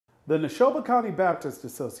The Neshoba County Baptist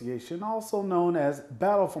Association, also known as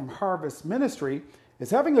Battle from Harvest Ministry,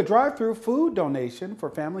 is having a drive-through food donation for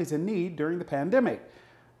families in need during the pandemic.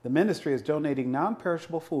 The ministry is donating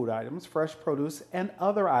non-perishable food items, fresh produce, and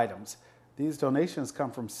other items. These donations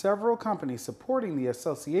come from several companies supporting the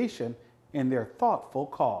association in their thoughtful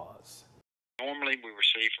cause. Normally, we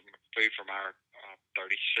receive food from our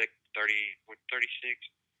 36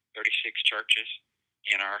 churches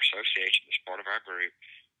in our association as part of our group,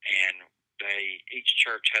 and each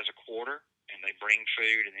church has a quarter, and they bring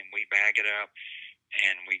food, and then we bag it up,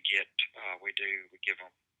 and we give them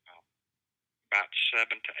about 7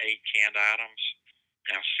 to 8 canned items.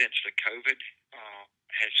 Now, since the COVID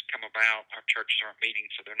has come about, our churches aren't meeting,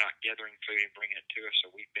 so they're not gathering food and bringing it to us, so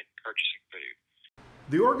we've been purchasing food.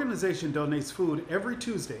 The organization donates food every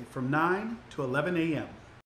Tuesday from 9 to 11 a.m.